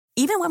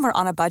Even when we're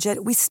on a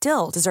budget, we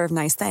still deserve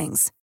nice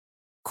things.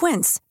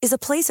 Quince is a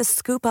place to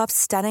scoop up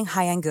stunning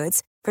high-end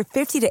goods for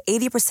 50 to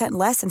 80%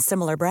 less than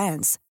similar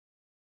brands.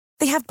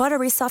 They have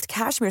buttery soft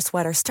cashmere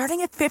sweaters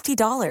starting at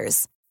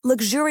 $50,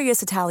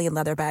 luxurious Italian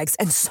leather bags,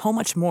 and so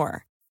much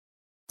more.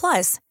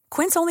 Plus,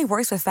 Quince only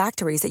works with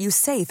factories that use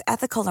safe,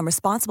 ethical, and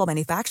responsible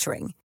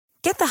manufacturing.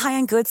 Get the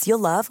high-end goods you'll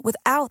love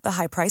without the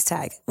high price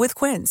tag with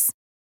Quince.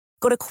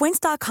 Go to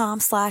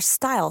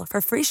quince.com/style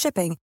for free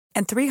shipping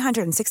and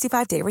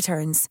 365-day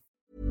returns.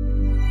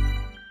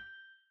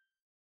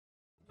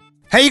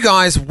 Hey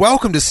guys,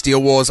 welcome to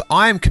Steele Wars.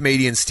 I am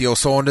comedian Steele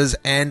Saunders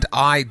and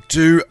I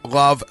do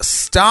love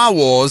Star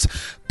Wars.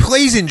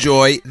 Please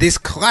enjoy this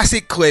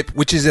classic clip,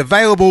 which is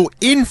available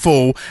in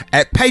full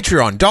at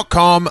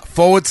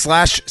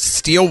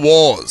patreon.com/Steele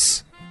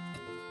Wars.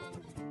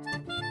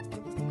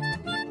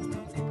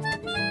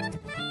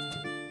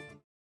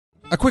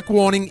 A quick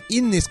warning,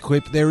 in this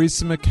clip there is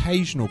some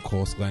occasional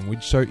coarse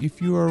language, so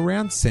if you are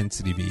around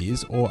sensitive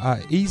ears or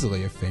are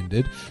easily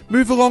offended,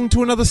 move along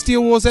to another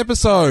Steele Wars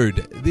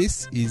episode.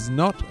 This is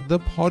not the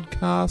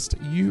podcast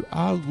you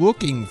are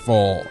looking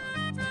for.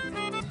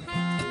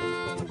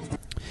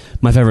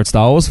 My favourite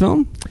Star Wars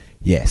film?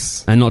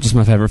 Yes. And not just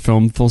my favourite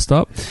film, full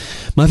stop.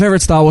 My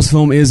favourite Star Wars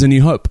film is A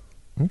New Hope.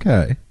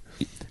 Okay.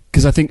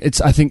 Because I think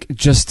it's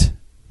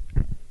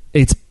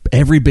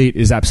every beat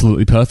is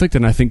absolutely perfect,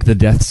 and I think the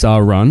Death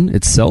Star run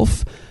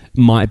itself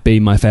might be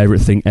my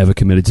favourite thing ever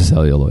committed to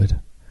celluloid.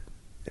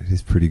 It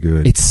is pretty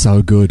good. It's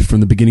so good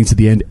from the beginning to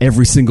the end.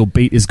 Every single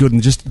beat is good,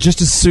 and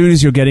just as soon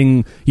as you're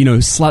getting,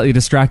 slightly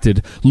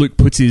distracted, Luke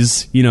puts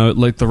his,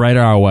 like the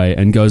radar away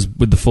and goes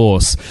with the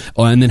Force,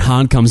 and then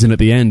Han comes in at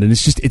the end, and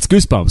it's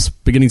goosebumps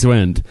beginning to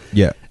end.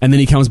 Yeah, and then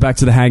he comes back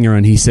to the hangar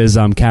and he says,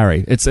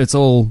 "Carry." It's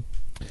all.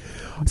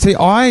 See,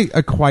 I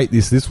equate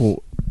this. This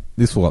will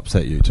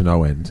upset you to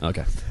no end.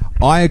 Okay.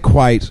 I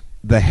equate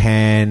the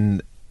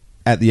Han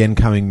at the end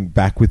coming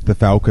back with the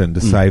Falcon to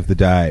save the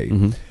day.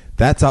 Mm-hmm.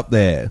 That's up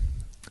there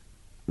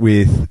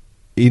with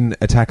in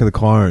Attack of the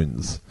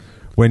Clones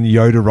when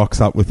Yoda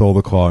rocks up with all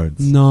the clones.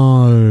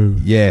 No.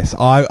 Yes.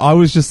 I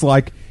was just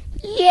like,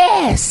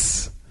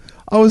 yes!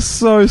 I was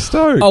so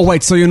stoked. Oh,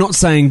 wait, so you're not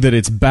saying that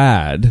it's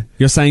bad.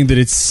 You're saying that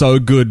it's so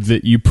good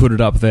that you put it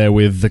up there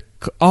with the...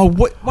 Oh,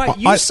 wait,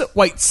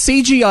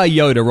 CGI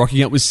Yoda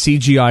rocking up with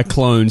CGI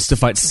clones to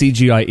fight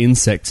CGI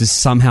insects is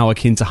somehow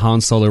akin to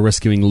Han Solo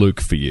rescuing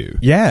Luke for you.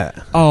 Yeah.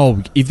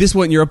 Oh, if this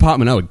weren't your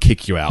apartment, I would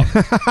kick you out.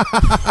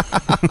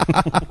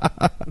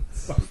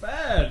 So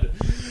bad.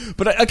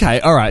 But, okay,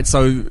 all right,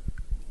 so...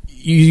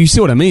 You see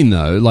what I mean,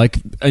 though? Like,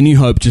 A New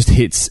Hope just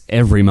hits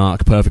every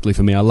mark perfectly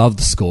for me. I love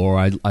the score.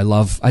 I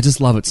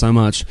just love it so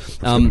much.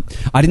 I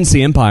didn't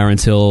see Empire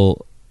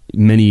until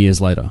many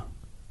years later.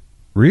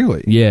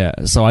 Really? Yeah.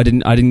 So I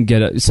didn't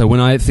get it. So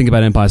when I think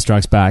about Empire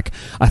Strikes Back,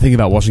 I think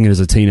about watching it as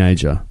a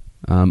teenager.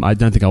 I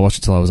don't think I watched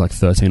it till I was like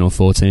 13 or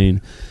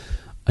 14.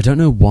 I don't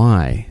know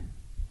why.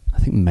 I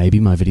think maybe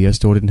my video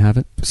store didn't have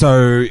it.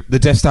 So the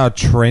Death Star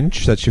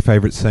trench, that's your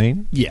favourite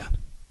scene? Yeah.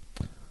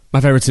 My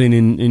favourite scene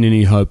in A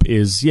New Hope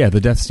is, the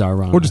Death Star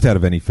run. Or just out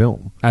of any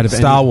film. Out of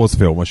Star Wars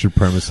film, I should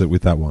premise it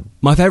with that one.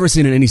 My favourite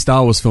scene in any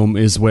Star Wars film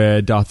is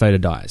where Darth Vader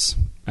dies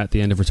at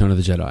the end of Return of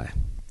the Jedi.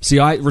 See,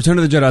 Return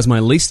of the Jedi is my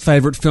least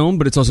favourite film,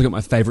 but it's also got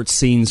my favourite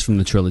scenes from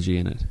the trilogy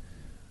in it.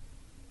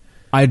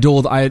 I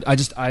adore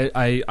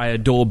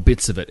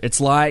bits of it.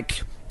 It's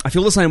like... I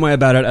feel the same way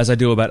about it as I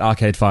do about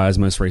Arcade Fire's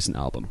most recent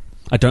album.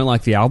 I don't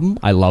like the album.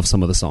 I love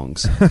some of the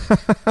songs. You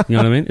know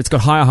what I mean? It's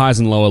got higher highs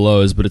and lower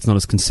lows, but it's not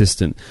as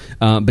consistent.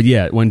 But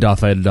yeah, when Darth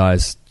Vader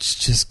dies, it's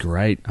just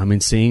great. I mean,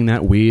 seeing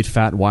that weird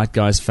fat white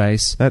guy's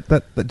face.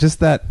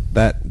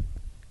 That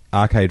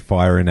Arcade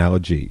Fire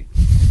analogy.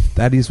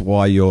 That is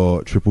why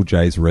you're Triple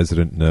J's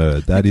resident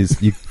nerd. That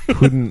is, you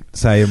couldn't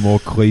say a more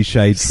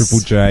cliched Triple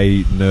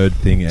J nerd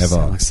thing ever.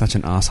 Sound like such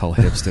an asshole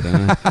hipster,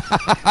 don't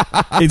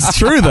I? It's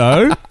true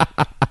though.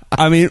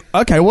 I mean,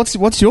 okay. What's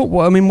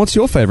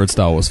your favorite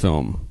Star Wars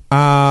film?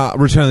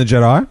 Return of the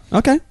Jedi.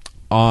 Okay.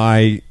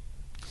 I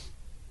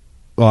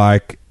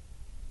like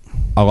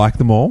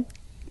them all.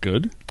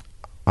 Good.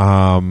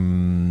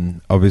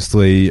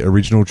 Obviously,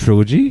 original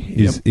trilogy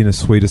is in a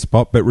sweeter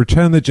spot, but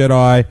Return of the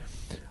Jedi,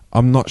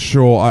 I'm not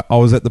sure. I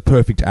was at the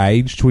perfect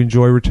age to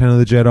enjoy Return of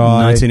the Jedi.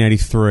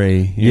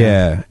 1983.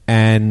 Yeah,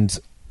 and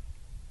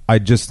I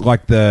just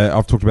like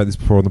I've talked about this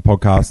before on the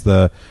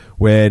podcast.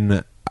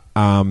 When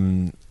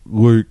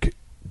Luke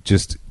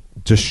just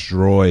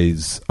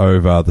destroys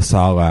over the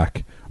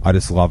Sarlacc. I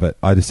just love it.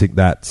 I just think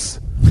that's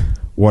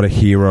what a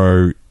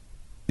hero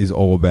is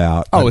all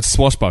about. Oh, it's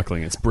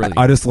swashbuckling. It's brilliant.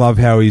 I just love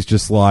how he's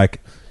just like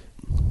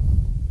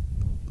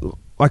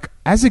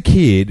as a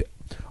kid,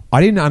 I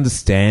didn't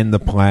understand the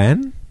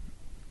plan.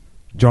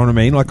 Do you know what I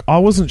mean? Like, I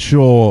wasn't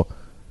sure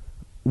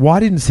why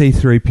didn't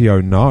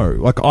C-3PO know?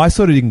 Like, I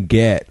sort of didn't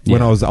get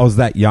when I was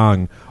that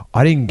young.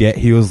 I didn't get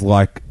he was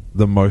like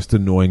the most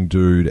annoying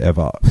dude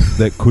ever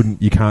that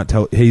you can't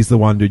tell. He's the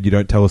one dude you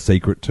don't tell a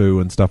secret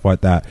to and stuff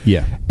like that.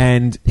 Yeah.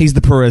 And he's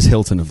the Perez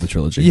Hilton of the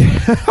trilogy.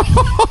 Yeah.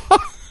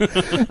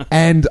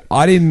 And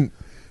I didn't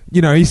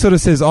you know, he sort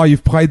of says, "Oh,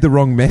 you've played the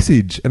wrong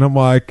message," and I'm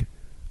like,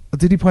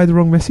 "Did he play the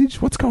wrong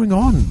message? What's going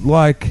on?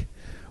 Like,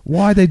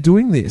 why are they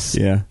doing this?"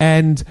 Yeah.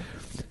 And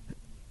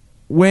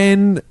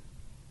when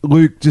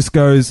Luke just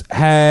goes,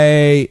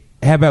 "Hey,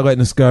 how about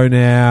letting us go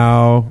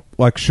now?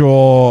 Like,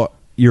 sure,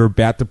 you're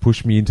about to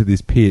push me into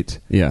this pit."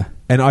 Yeah.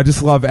 And I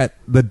just love at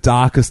the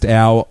darkest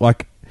hour,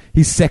 like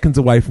he's seconds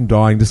away from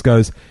dying, just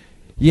goes,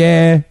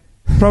 "Yeah,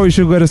 probably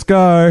should let us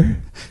go."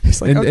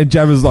 He's like, And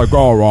Jabba's like,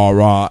 "Oh,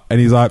 right."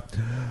 And he's like,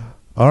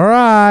 "All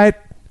right,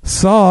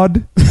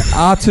 sod."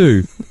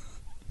 R2,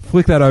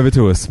 flick that over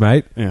to us,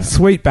 mate. Yeah.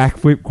 Sweet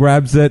backflip,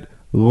 grabs it,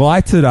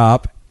 lights it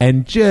up,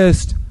 and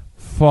just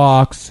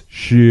fucks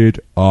shit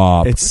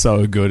up. it's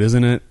so good,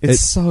 isn't it?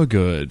 It's so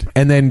good.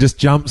 And then just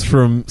jumps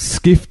from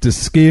skiff to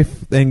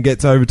skiff, then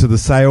gets over to the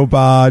sail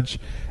barge,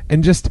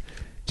 and just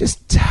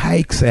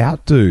takes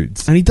out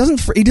dudes. And he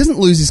doesn't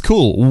lose his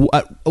cool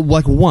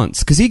like once,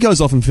 because he goes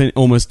off and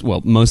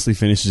mostly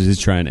finishes his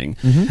training,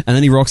 and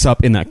then he rocks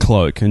up in that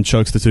cloak and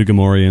chokes the two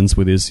Gamorreans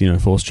with his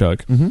force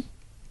choke,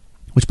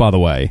 which, by the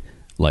way,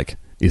 like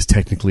is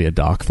technically a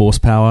dark force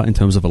power in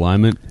terms of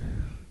alignment.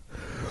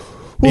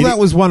 Well, that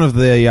was one of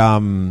the.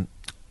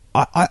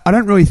 I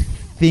don't really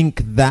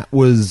think that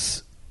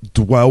was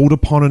dwelled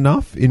upon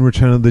enough in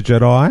Return of the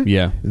Jedi.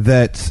 Yeah.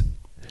 That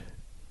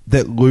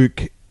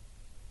Luke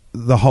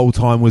the whole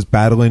time was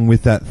battling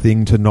with that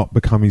thing to not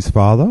become his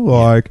father.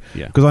 Like,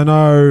 because I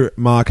know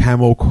Mark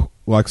Hamill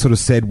like sort of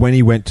said when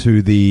he went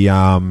to the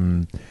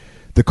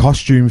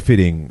costume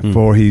fitting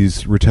for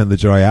his Return of the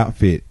Jedi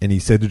outfit, and he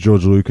said to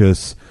George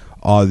Lucas,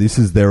 "Oh, this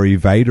is very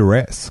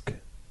Vader-esque,"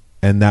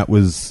 and that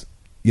was,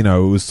 it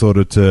was sort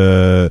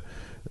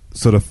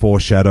of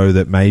foreshadow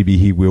that maybe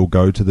he will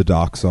go to the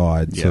dark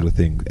side, sort of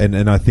thing.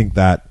 And I think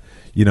that,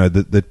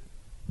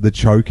 the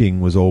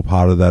choking was all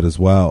part of that as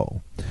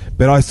well.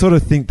 But I sort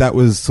of think that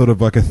was sort of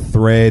like a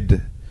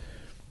thread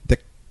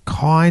that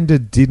kind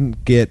of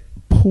didn't get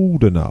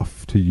pulled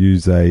enough, to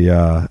use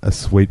a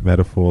sweet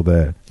metaphor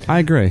there. I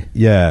agree.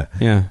 Yeah.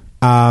 Yeah.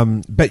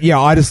 But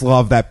yeah, I just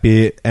love that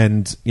bit.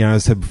 And, as I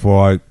said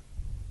before,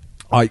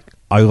 I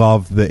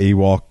love the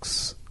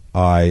Ewoks.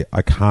 I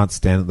can't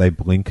stand that they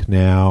blink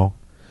now.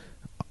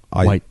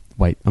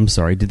 Wait, I'm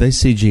sorry. Did they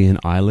CG in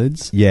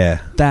eyelids?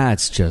 Yeah.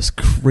 That's just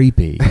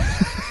creepy.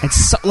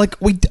 It's so, like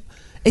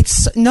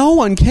no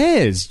one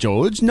cares,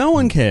 George. No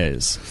one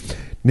cares.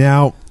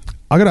 Now,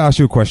 I got to ask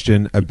you a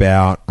question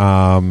about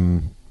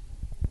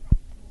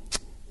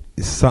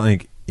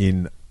something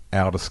in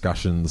our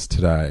discussions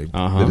today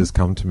that has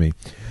come to me.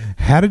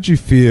 How did you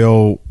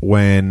feel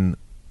when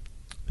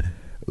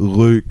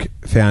Luke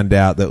found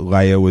out that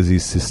Leia was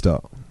his sister?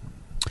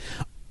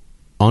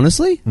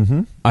 Honestly,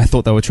 I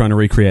thought they were trying to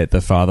recreate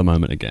the father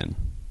moment again.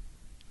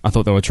 I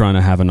thought they were trying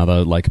to have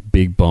another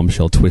big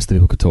bombshell twist that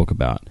people could talk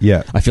about.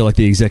 Yeah. I feel like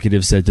the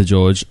executive said to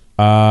George,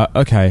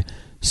 okay,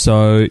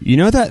 so you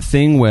know that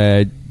thing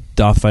where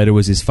Darth Vader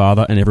was his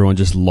father and everyone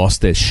just lost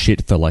their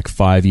shit for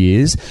 5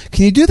 years?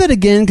 Can you do that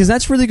again? Because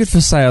that's really good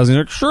for sales. And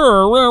he's like,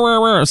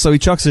 sure. So he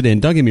chucks it in.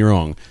 Don't get me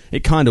wrong.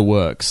 It kind of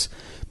works.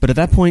 But at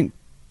that point,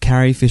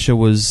 Carrie Fisher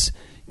was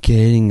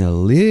getting a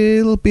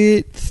little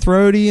bit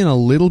throaty and a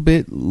little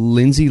bit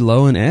Lindsay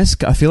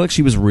Lohan-esque. I feel like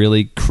she was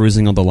really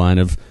cruising on the line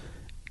of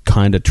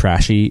kind of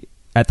trashy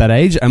at that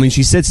age. I mean,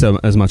 she said so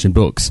as much in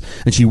books,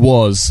 and she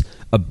was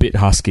a bit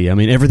husky. I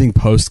mean, everything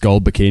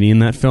post-gold bikini in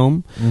that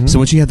film. So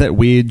when she had that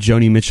weird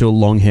Joni Mitchell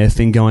long hair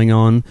thing going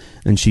on,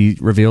 and she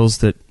reveals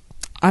that,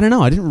 I don't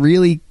know, I didn't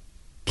really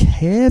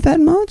care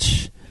that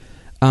much.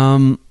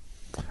 All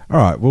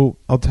right, well,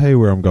 I'll tell you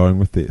where I'm going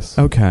with this.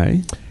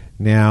 Okay.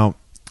 Now,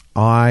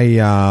 I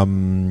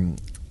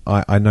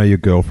know your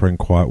girlfriend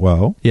quite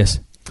well. Yes.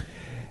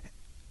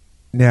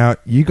 Now,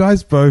 you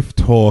guys both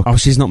talk... Oh,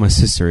 she's not my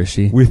sister, is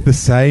she? ...with the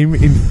same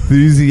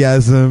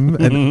enthusiasm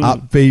and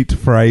upbeat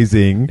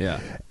phrasing. Yeah.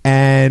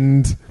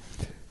 And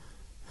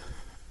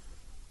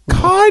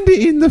kind of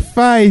in the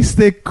face,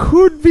 there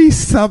could be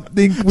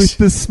something with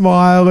the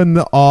smile and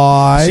the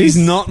eyes. She's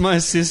not my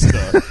sister.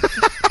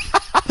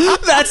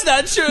 That's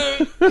not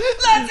true.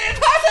 That's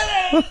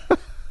impossible.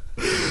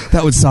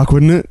 That would suck,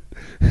 wouldn't it?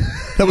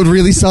 That would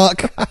really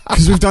suck,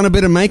 because we've done a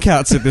bit of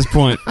makeouts at this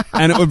point,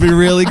 and it would be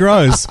really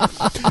gross.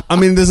 I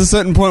mean, there's a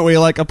certain point where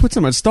you're like, I put so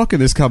much stock in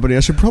this company,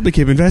 I should probably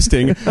keep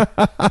investing.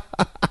 That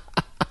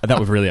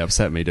would really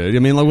upset me, dude. I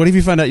mean, what if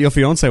you found out your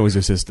fiance was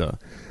your sister?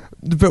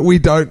 But we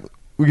don't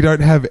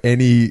have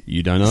any...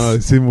 You don't know.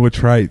 ...similar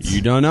traits.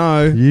 You don't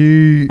know.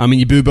 I mean,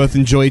 you do both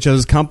enjoy each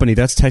other's company.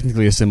 That's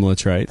technically a similar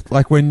trait.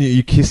 Like when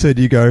you kiss it,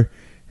 you go...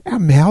 Our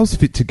mouths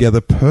fit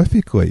together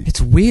perfectly. It's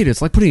weird.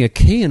 It's like putting a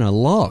key in a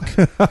lock.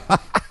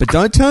 But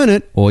don't turn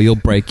it or you'll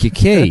break your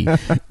key.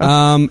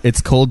 It's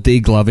called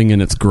degloving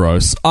and it's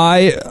gross.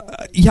 I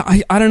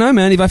don't know,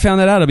 man. If I found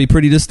that out, I'd be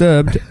pretty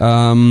disturbed.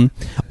 I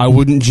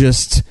wouldn't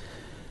just...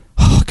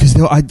 Because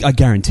I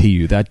guarantee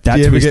you that Do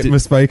you ever get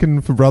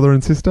mistaken for brother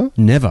and sister?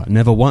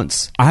 Never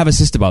once. I have a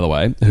sister, by the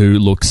way, who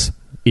looks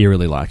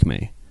eerily like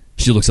me.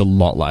 She looks a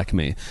lot like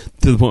me.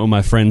 To the point where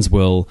my friends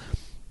will...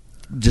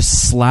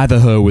 just slather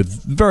her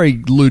with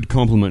very lewd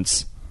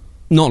compliments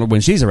Not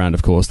when she's around,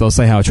 of course. They'll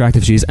say how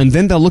attractive she is, and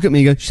then they'll look at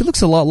me and go, she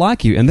looks a lot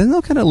like you. And then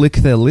they'll kind of lick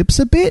their lips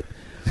a bit.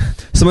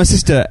 So my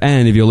sister,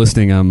 Anne, if you're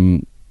listening,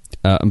 I'm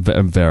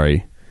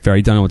very,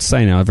 don't know what to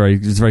say now.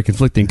 It's very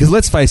conflicting. Because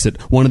let's face it,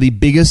 one of the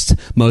biggest,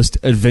 most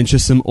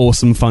adventuresome,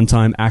 awesome, fun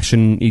time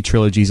action-y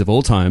trilogies of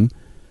all time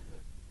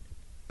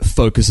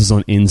focuses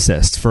on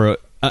incest for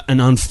an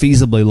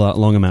unfeasibly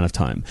long amount of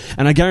time.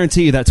 And I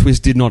guarantee you that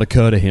twist did not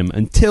occur to him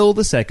until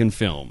the second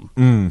film.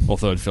 Or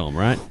third film,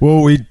 right?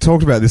 Well, we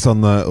talked about this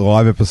on the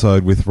live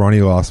episode with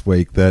Ronnie last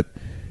week, that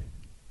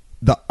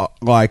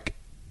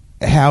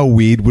how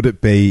weird would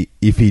it be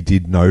if he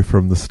did know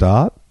from the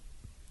start?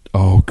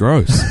 Oh,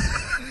 gross.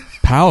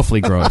 Powerfully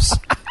gross.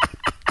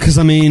 Because,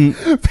 I mean...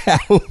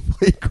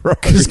 Powerfully gross.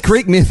 Because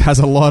Greek myth has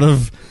a lot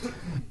of...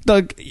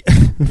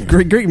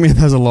 Greek myth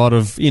has a lot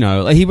of,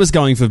 he was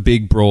going for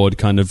big, broad,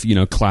 kind of,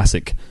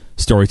 classic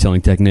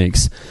storytelling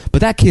techniques.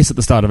 But that kiss at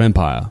the start of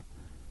Empire,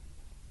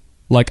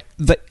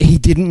 he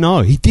didn't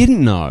know. He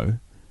didn't know.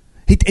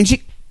 He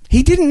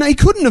didn't know. He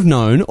couldn't have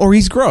known, or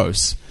he's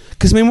gross.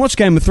 Because, watch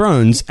Game of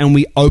Thrones, and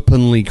we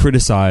openly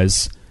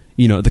criticize,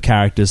 the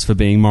characters for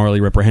being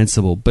morally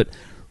reprehensible. But,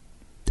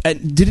 by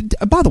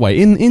the way,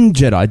 in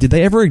Jedi, did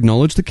they ever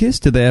acknowledge the kiss?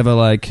 Did they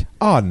ever,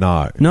 Oh,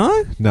 no.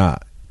 No? No.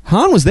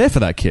 Han was there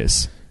for that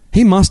kiss.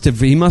 He must have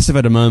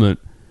had a moment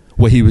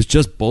where he was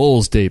just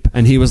balls deep,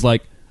 and he was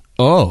like,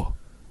 "Oh,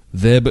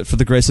 there, but for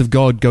the grace of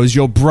God goes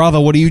your brother.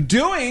 What are you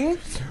doing?"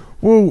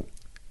 Well,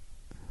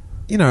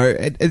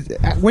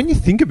 when you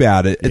think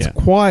about it, it's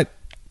quite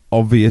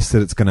obvious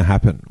that it's going to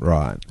happen,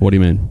 right? What do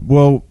you mean?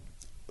 Well,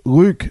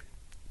 Luke,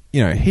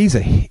 he's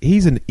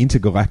an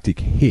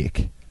intergalactic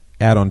hick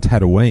out on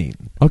Tatooine.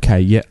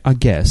 Okay, yeah, I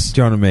guess. Do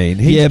you know what I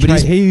mean?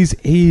 But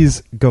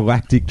he's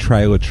galactic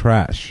trailer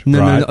trash. No,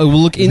 right? no. Well,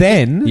 look.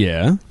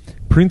 Then,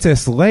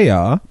 Princess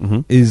Leia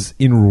is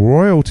in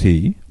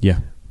royalty. Yeah,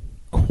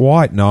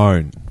 quite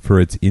known for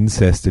its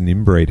incest and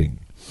inbreeding.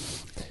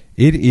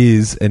 It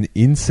is an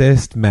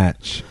incest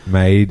match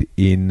made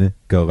in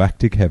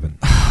galactic heaven.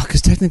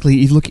 Because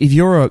technically, if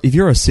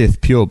you're a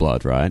Sith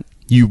pureblood, right?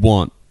 You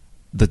want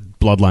the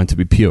bloodline to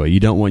be pure. You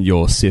don't want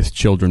your Sith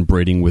children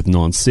breeding with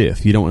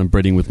non-Sith. You don't want them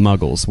breeding with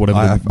Muggles,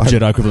 whatever the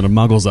Jedi equivalent of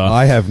Muggles are.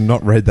 I have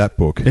not read that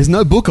book. There's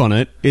no book on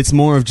it. It's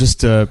more of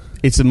just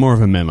more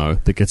of a memo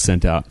that gets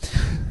sent out.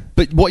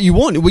 But what you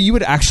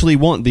would actually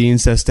want the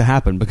incest to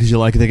happen, because you're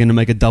like, they're going to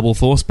make a double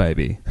Force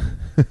baby.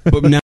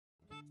 But now,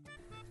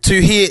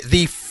 to hear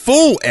the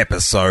full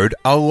episode,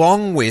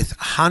 along with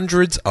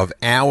hundreds of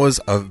hours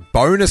of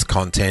bonus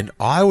content,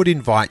 I would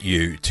invite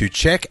you to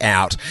check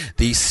out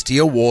the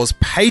Steele Wars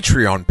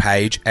Patreon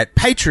page at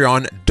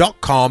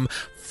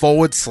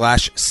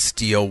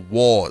patreon.com/Steele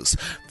Wars.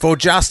 For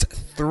just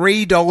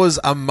 $3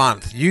 a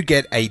month, you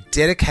get a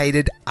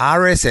dedicated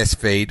RSS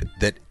feed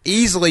that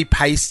easily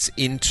pastes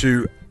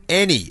into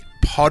any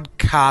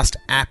podcast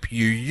app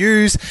you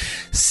use,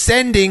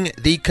 sending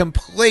the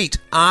complete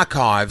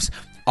archives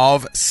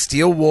of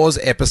Steele Wars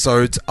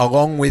episodes,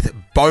 along with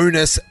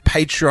bonus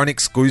Patreon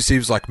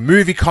exclusives like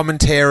movie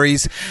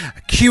commentaries,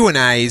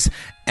 Q&As,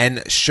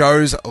 and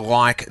shows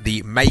like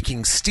the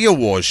Making Steele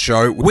Wars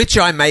show, which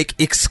I make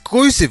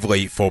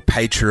exclusively for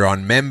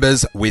Patreon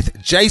members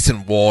with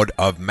Jason Ward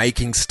of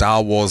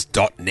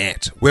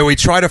MakingStarWars.net, where we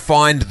try to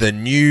find the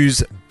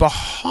news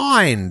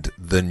behind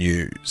the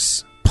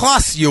news.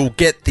 Plus, you'll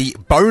get the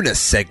bonus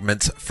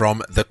segments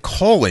from the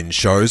call-in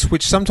shows,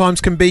 which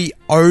sometimes can be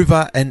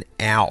over an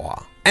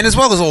hour. And as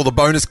well as all the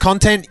bonus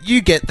content, you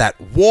get that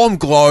warm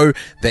glow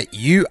that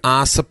you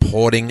are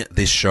supporting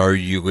this show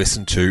you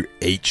listen to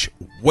each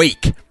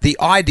week. The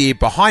idea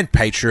behind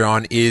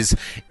Patreon is,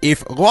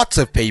 if lots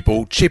of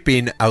people chip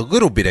in a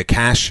little bit of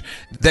cash,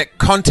 that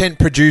content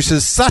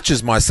producers such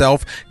as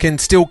myself can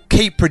still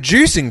keep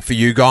producing for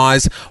you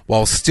guys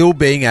while still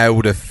being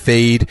able to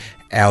feed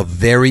our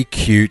very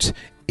cute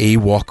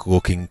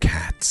Ewok-looking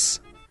cats.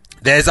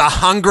 There's a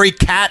hungry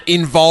cat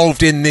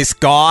involved in this,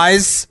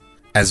 guys,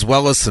 as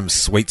well as some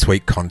sweet,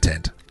 sweet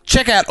content.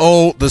 Check out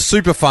all the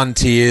super fun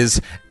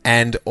tiers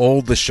and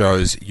all the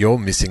shows you're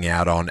missing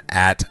out on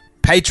at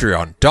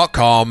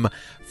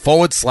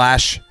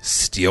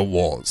patreon.com/Steele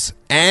Wars.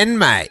 And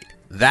may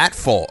that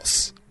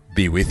force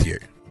be with you.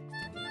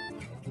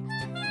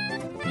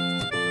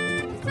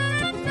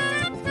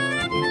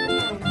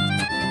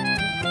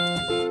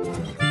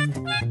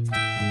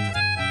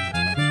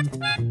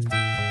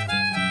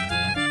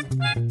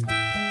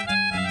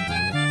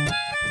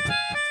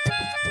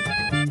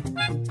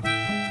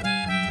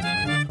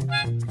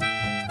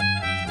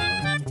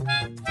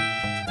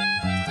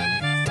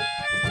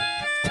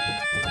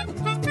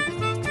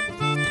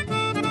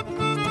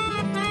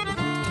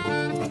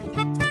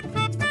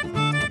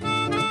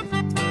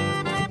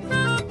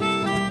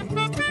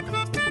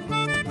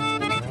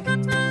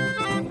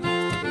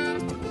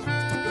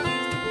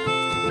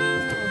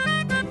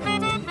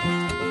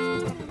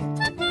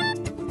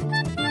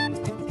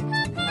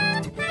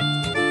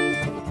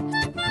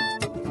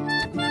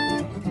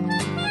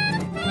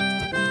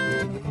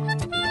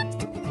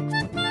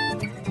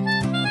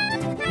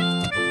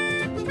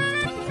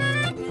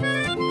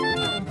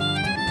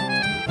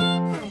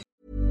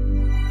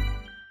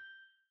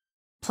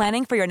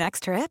 Planning for your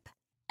next trip?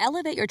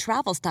 Elevate your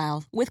travel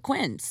style with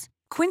Quince.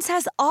 Quince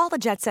has all the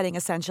jet-setting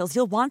essentials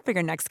you'll want for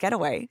your next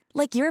getaway,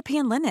 like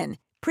European linen,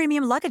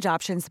 premium luggage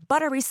options,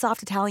 buttery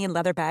soft Italian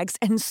leather bags,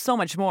 and so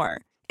much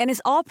more. And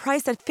is all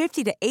priced at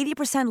 50 to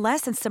 80%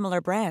 less than similar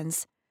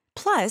brands.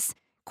 Plus,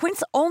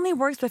 Quince only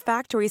works with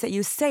factories that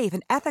use safe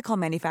and ethical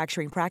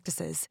manufacturing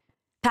practices.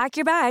 Pack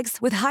your bags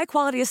with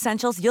high-quality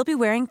essentials you'll be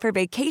wearing for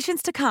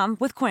vacations to come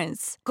with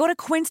Quince. Go to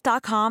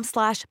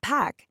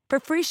quince.com/pack for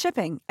free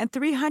shipping and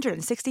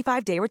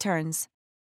 365-day returns.